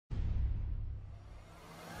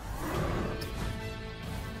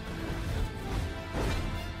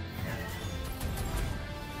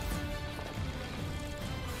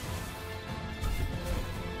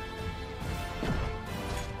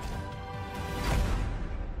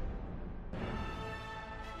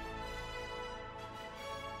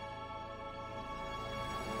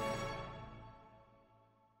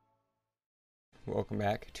welcome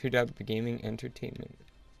back to Dub Gaming Entertainment.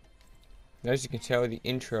 As you can tell, the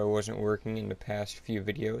intro wasn't working in the past few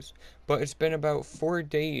videos, but it's been about 4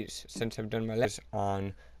 days since I've done my last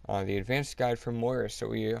on the advanced guide for Moira, so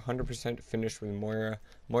we 100% finished with Moira.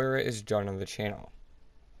 Moira is done on the channel.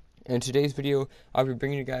 In today's video, I'll be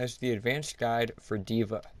bringing you guys the advanced guide for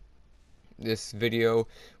D.Va. This video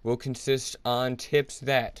will consist on tips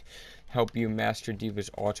that help you master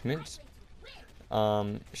D.Va's ultimates,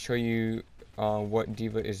 show you what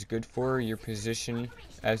D.Va is good for, your position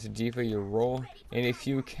as a D.Va, your role, and a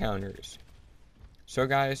few counters. So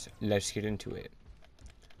guys, let's get into it.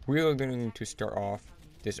 We are going to start off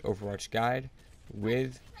this Overwatch guide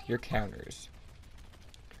with your counters.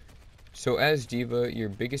 So as D.Va, your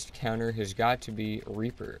biggest counter has got to be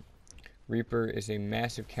Reaper. Reaper is a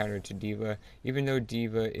massive counter to D.Va, even though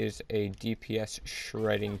D.Va is a DPS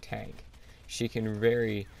shredding tank. She can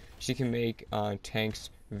make it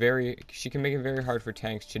very hard for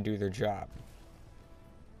tanks to do their job.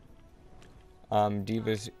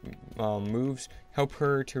 D.Va's moves help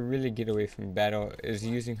her to really get away from battle, is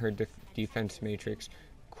using her defense matrix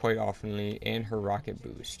quite oftenly and her rocket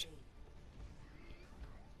boost.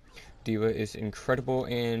 D.Va is incredible,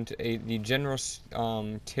 and the general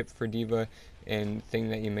tip for D.Va and thing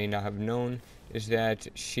that you may not have known is that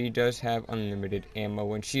she does have unlimited ammo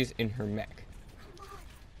when she's in her mech.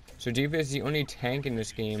 So D.Va is the only tank in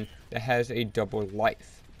this game that has a double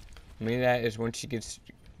life. Meaning that is when she gets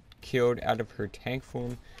killed out of her tank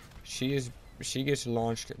form, she gets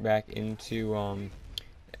launched back into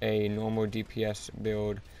a normal DPS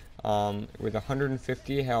build with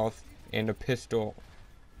 150 health and a pistol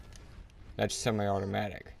that's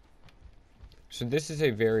semi-automatic. So this is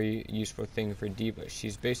a very useful thing for D.Va. She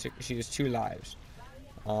has 2 lives,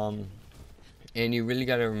 and you really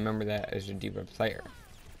got to remember that as a D.Va player.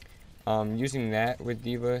 Using that with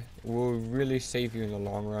D.Va will really save you in the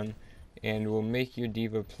long run, and will make your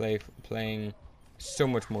D.Va playing so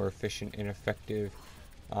much more efficient and effective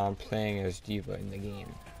playing as D.Va in the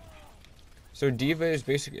game. So D.Va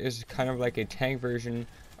is kind of like a tank version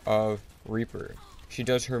of Reaper. She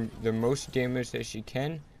does the most damage that she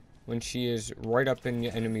can when she is right up in the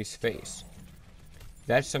enemy's face.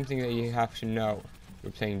 That's something that you have to know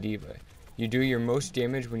when playing D.Va. You do your most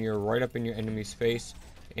damage when you're right up in your enemy's face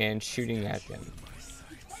and shooting at them.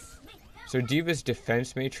 So D.Va's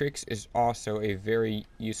defense matrix is also a very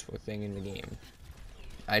useful thing in the game.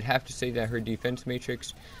 I'd have to say that her defense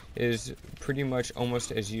matrix is pretty much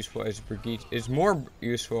almost as useful as Brigitte, is more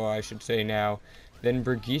useful, I should say now, than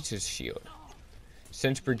Brigitte's shield.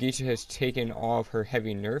 Since Brigitte has taken all of her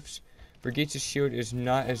heavy nerfs, Brigitte's shield is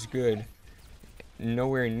not as good,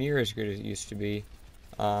 nowhere near as good as it used to be,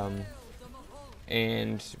 and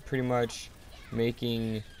pretty much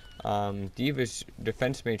making D.Va's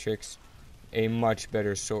defense matrix a much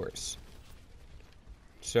better source.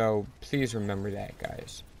 So please remember that,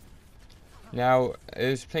 guys. Now,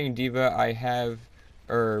 as playing D.Va,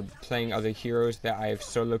 playing other heroes that I have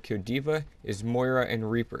solo killed D.Va is Moira and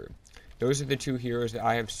Reaper. Those are the 2 heroes that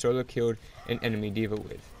I have solo killed an enemy D.Va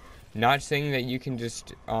with. Not saying that you can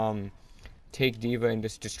just take D.Va and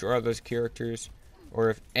just destroy all those characters,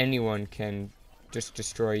 or if anyone can just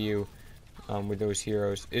destroy you with those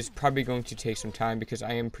heroes. It's probably going to take some time because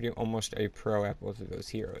I am almost a pro at both of those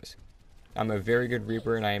heroes. I'm a very good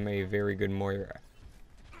Reaper and I am a very good Moira.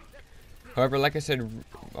 However, like I said,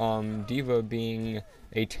 D.Va being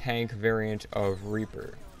a tank variant of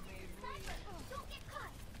Reaper.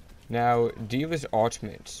 Now, D.Va's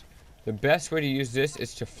ultimates. The best way to use this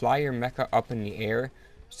is to fly your mecha up in the air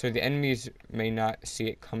so the enemies may not see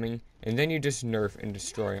it coming, and then you just nerf and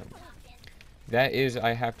destroy them. That is,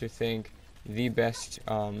 I have to think, the best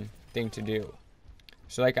thing to do.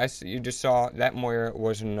 So like you just saw, that Moira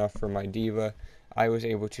wasn't enough for my D.Va. I was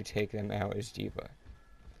able to take them out as D.Va.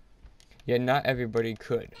 Yet not everybody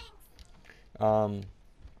could.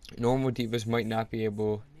 Normal D.Vas might not be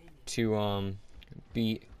able to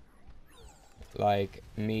beat like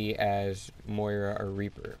me as Moira or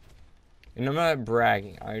Reaper. And I'm not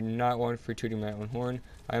bragging. I'm not one for tooting my own horn.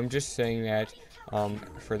 I'm just saying that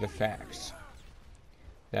for the facts.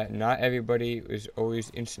 That not everybody is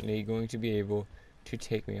always instantly going to be able to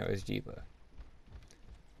take me out as D.Va.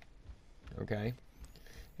 Okay?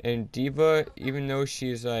 And D.Va, even though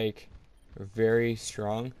she's like very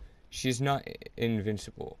strong, she's not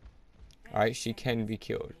invincible. Alright? She can be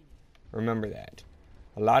killed. Remember that.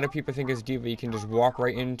 A lot of people think as D.Va you can just walk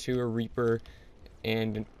right into a Reaper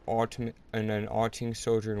and an ulting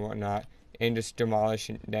soldier and whatnot and just demolish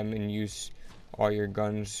them and use all your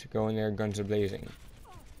guns, go in there, guns are blazing.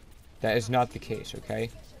 That is not the case, okay?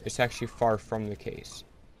 It's actually far from the case.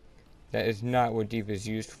 That is not what D.Va is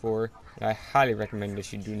used for, and I highly recommend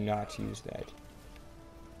that you do not use that.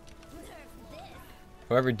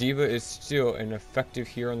 However, D.Va is still an effective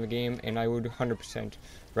hero in the game, and I would 100%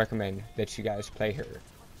 recommend that you guys play her.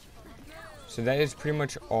 So that is pretty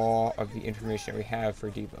much all of the information that we have for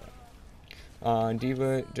D.Va.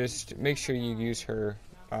 D.Va, just make sure you use her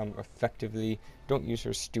effectively. Don't use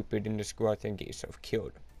her stupid and just go out there and get yourself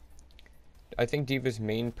killed. I think D.Va's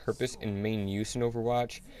main purpose and main use in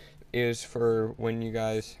Overwatch is for when you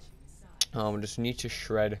guys just need to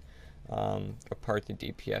shred apart the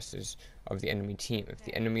DPSs of the enemy team. If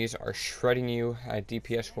the enemies are shredding you at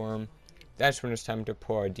DPS form, that's when it's time to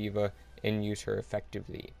pull out D.Va and use her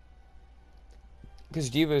effectively. Because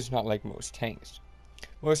D.Va is not like most tanks.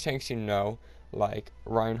 Most tanks, you know, like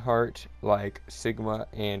Reinhardt, like Sigma,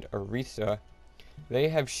 and Aretha, they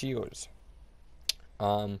have shields.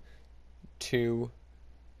 One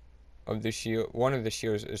of the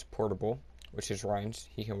shields is portable, which is Ryan's.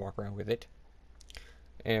 He can walk around with it.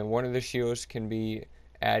 And one of the shields can be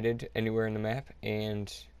added anywhere in the map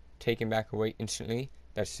and taken back away instantly.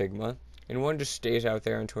 That's Sigma. And one just stays out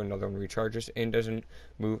there until another one recharges and doesn't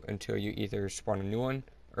move until you either spawn a new one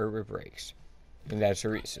or it breaks. And that's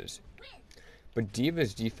Aretha's. But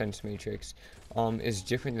D.Va's defense matrix is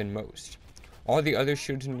different than most. All the other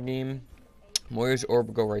shields in the game, Moira's orb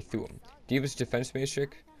will go right through them. D.Va's defense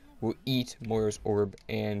matrix will eat Moira's orb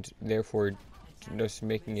and therefore just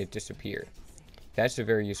making it disappear. That's a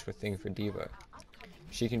very useful thing for D.Va.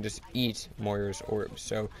 She can just eat Moira's orb,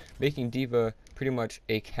 so making D.Va pretty much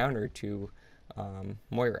a counter to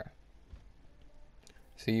Moira.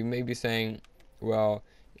 So you may be saying, well,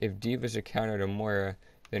 if D.Va's a counter to Moira,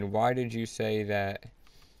 then why did you say that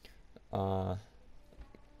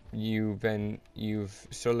you've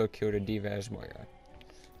solo killed a D.Va as Moira?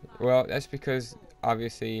 Well, that's because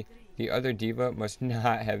obviously the other D.Va must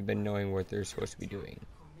not have been knowing what they're supposed to be doing.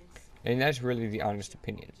 And that's really the honest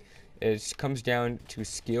opinion. It comes down to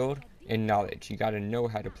skill and knowledge. You gotta know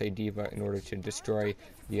how to play D.Va in order to destroy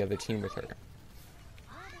the other team with her.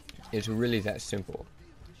 It's really that simple.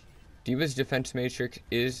 D.Va's defense matrix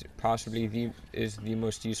is possibly the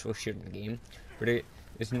most useful shield in the game, but it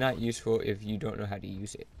is not useful if you don't know how to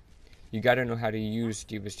use it. You gotta know how to use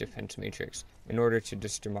D.Va's defense matrix in order to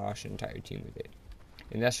just demolish an entire team with it.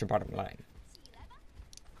 And that's the bottom line.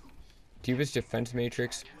 D.Va's defense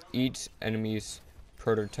matrix eats enemies'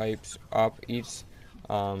 prototypes up, eats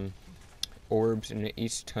orbs, and it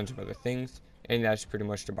eats tons of other things, and that's pretty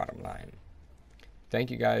much the bottom line.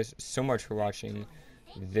 Thank you guys so much for watching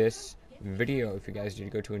this video. If you guys did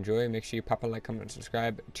go to enjoy, make sure you pop a like, comment, and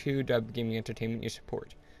subscribe to Dub Gaming Entertainment. Your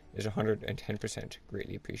support is 110%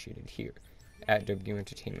 greatly appreciated here at Dub Gaming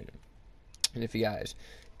Entertainment. And if you guys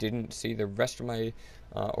didn't see the rest of my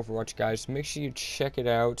Overwatch guides, make sure you check it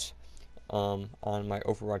out on my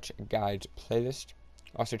Overwatch guides playlist.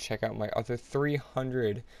 Also check out my other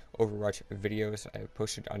 300 Overwatch videos I have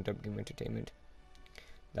posted on Dub Gaming Entertainment.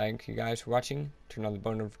 Thank you guys for watching. Turn on the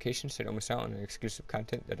bell notifications so you don't miss out on the exclusive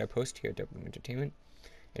content that I post here at Dub Gaming Entertainment.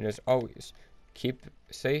 And as always, keep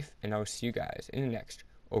safe, and I will see you guys in the next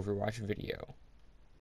Overwatch video.